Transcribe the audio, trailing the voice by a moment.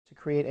to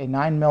create a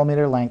 9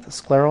 mm length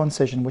scleral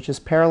incision which is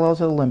parallel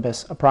to the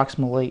limbus,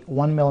 approximately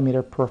 1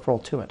 mm peripheral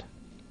to it.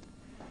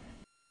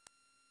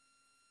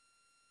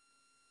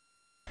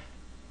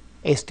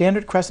 A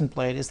standard crescent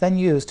blade is then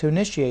used to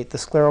initiate the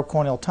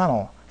sclerocorneal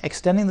tunnel,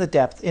 extending the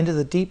depth into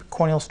the deep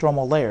corneal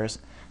stromal layers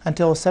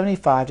until a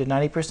 75 to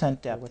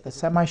 90% depth with a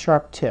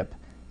semi-sharp tip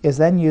is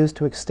then used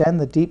to extend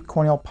the deep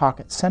corneal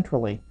pocket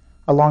centrally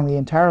along the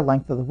entire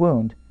length of the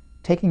wound,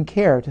 taking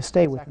care to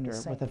stay within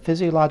it with a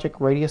physiologic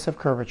radius of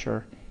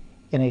curvature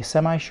in a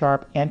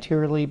semi-sharp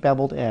anteriorly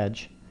beveled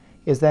edge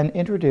is then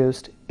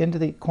introduced into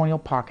the corneal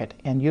pocket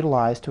and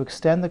utilized to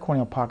extend the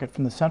corneal pocket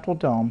from the central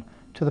dome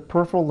to the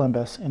peripheral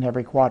limbus in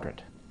every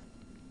quadrant.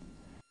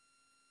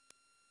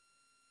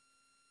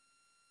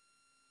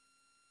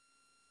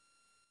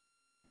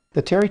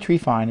 The Terry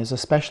Treefine is a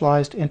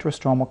specialized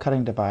intrastromal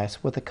cutting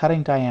device with a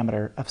cutting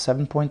diameter of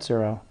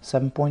 7.0,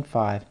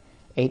 7.5,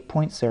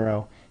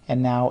 8.0,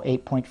 and now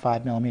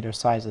 8.5 mm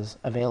sizes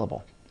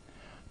available.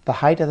 The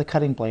height of the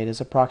cutting blade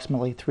is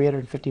approximately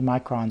 350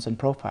 microns in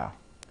profile.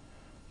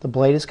 The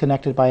blade is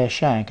connected by a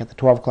shank at the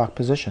 12 o'clock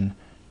position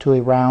to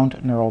a round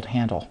knurled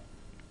handle.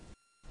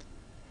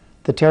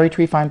 The Terry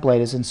Treefine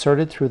blade is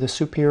inserted through the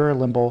superior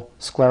limbal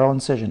scleral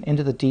incision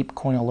into the deep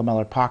corneal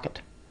lamellar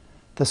pocket.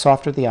 The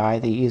softer the eye,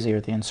 the easier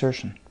the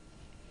insertion.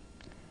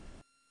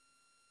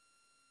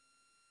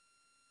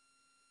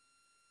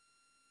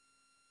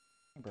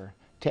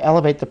 To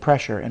elevate the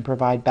pressure and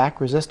provide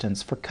back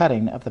resistance for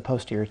cutting of the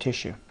posterior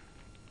tissue.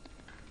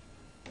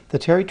 The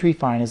Terry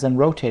Treefine is then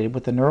rotated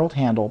with the knurled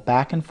handle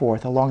back and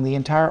forth along the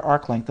entire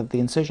arc length of the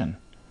incision.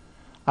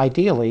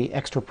 Ideally,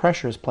 extra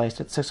pressure is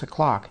placed at 6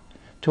 o'clock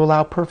to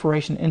allow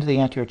perforation into the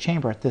anterior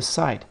chamber at this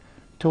site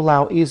to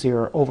allow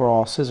easier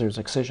overall scissors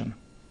excision.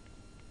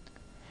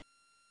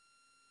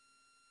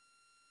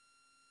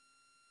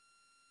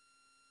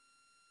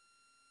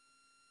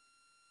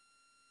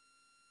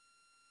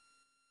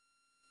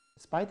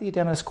 Despite the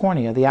edematous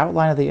cornea, the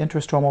outline of the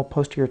intrastromal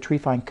posterior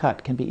treefine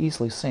cut can be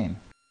easily seen.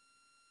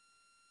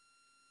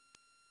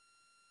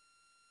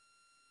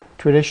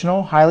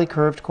 Traditional, highly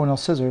curved corneal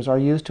scissors are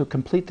used to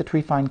complete the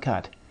treefine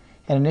cut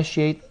and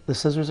initiate the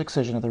scissors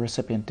excision of the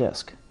recipient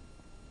disc.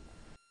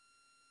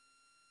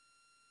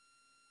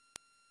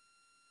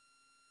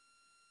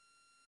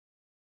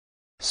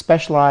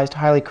 Specialized,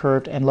 highly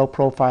curved, and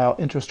low-profile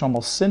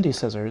intrastromal Cindy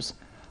scissors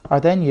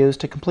are then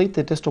used to complete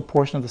the distal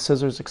portion of the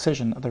scissors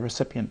excision of the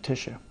recipient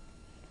tissue.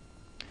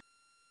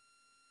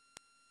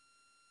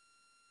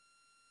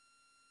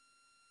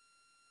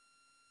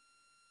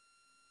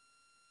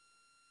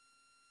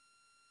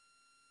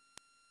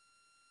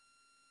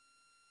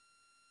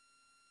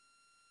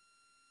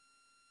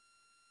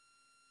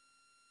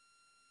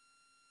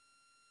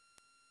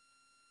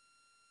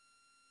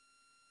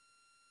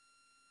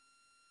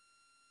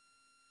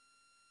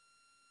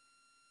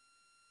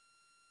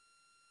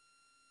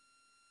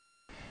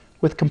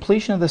 With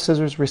completion of the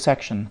scissors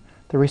resection,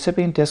 the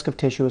recipient disc of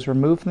tissue is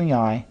removed from the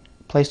eye,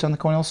 placed on the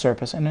corneal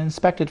surface, and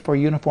inspected for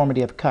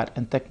uniformity of cut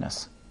and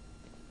thickness.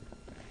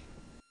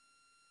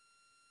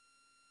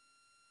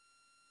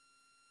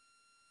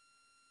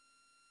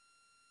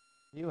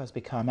 View has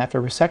become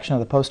after resection of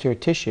the posterior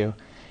tissue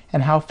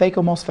and how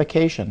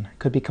phacoemulsification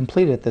could be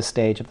completed at this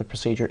stage of the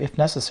procedure if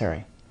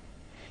necessary.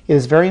 It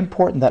is very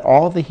important that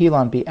all of the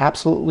helon be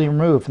absolutely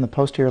removed from the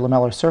posterior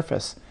lamellar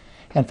surface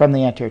and from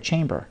the anterior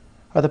chamber,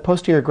 or the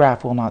posterior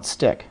graft will not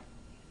stick.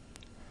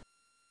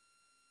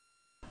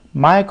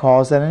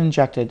 Myocol is then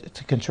injected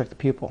to constrict the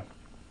pupil.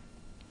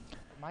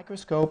 With a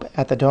microscope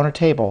at the donor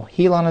table,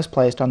 helon is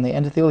placed on the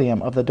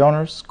endothelium of the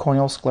donor's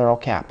corneal scleral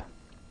cap.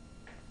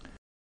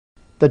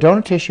 The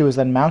donor tissue is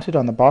then mounted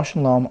on the Bausch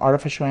 & Lomb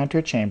artificial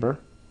anterior chamber.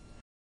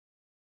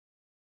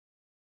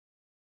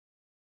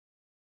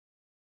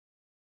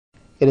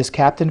 It is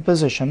capped into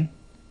position,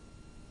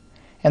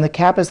 and the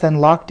cap is then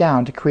locked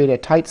down to create a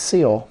tight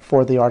seal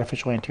for the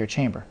artificial anterior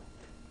chamber.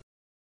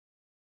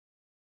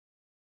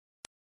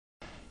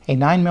 A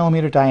 9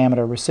 mm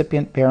diameter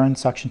recipient barren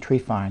suction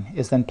treefine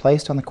is then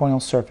placed on the corneal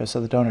surface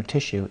of the donor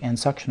tissue and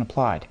suction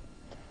applied.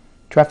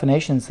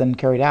 Trephination is then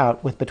carried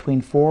out with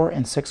between 4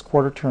 and 6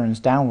 quarter turns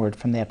downward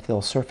from the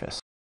epithelial surface.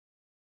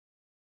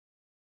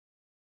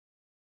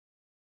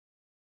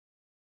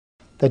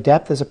 The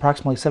depth is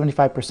approximately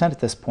 75% at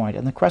this point,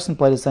 and the crescent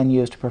blade is then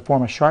used to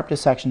perform a sharp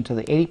dissection to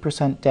the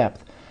 80%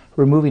 depth,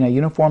 removing a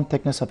uniform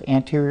thickness of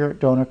anterior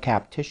donor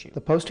cap tissue. The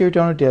posterior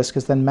donor disc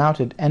is then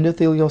mounted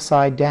endothelial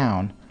side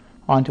down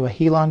onto a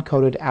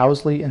helon-coated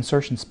Owsley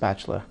insertion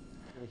spatula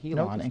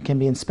and can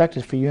be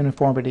inspected for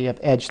uniformity of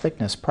edge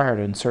thickness prior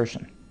to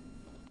insertion.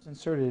 It is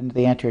inserted into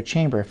the anterior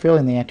chamber,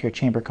 filling the anterior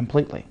chamber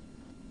completely.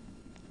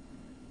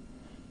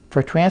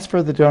 For transfer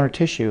of the donor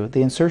tissue,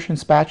 the insertion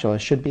spatula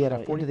should be at a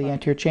 40 to the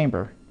anterior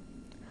chamber,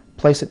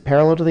 place it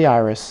parallel to the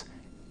iris,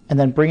 and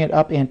then bring it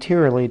up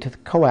anteriorly to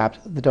coapt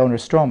the donor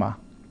stroma.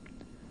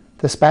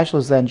 The spatula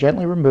is then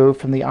gently removed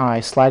from the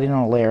eye, sliding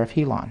on a layer of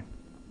helon.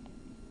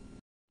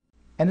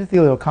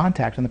 Endothelial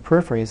contact in the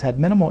periphery has had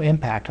minimal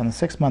impact on the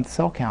 6-month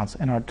cell counts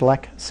in our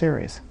DLEK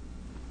series.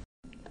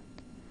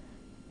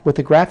 With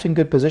the graft in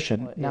good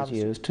position, it is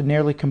used to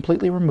nearly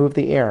completely remove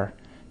the air,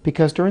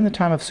 because during the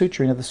time of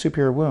suturing of the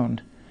superior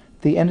wound,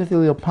 the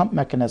endothelial pump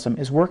mechanism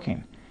is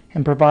working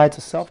and provides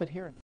a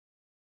self-adherent.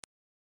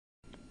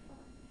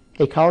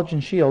 A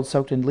collagen shield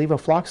soaked in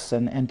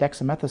levofloxacin and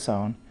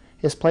dexamethasone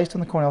is placed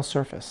on the corneal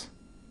surface.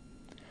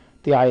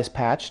 The eye is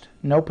patched,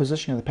 no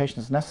positioning of the patient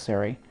is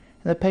necessary,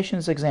 and the patient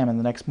is examined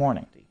the next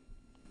morning.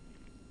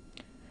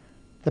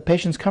 The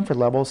patient's comfort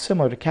level is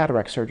similar to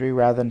cataract surgery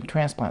rather than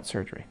transplant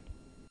surgery.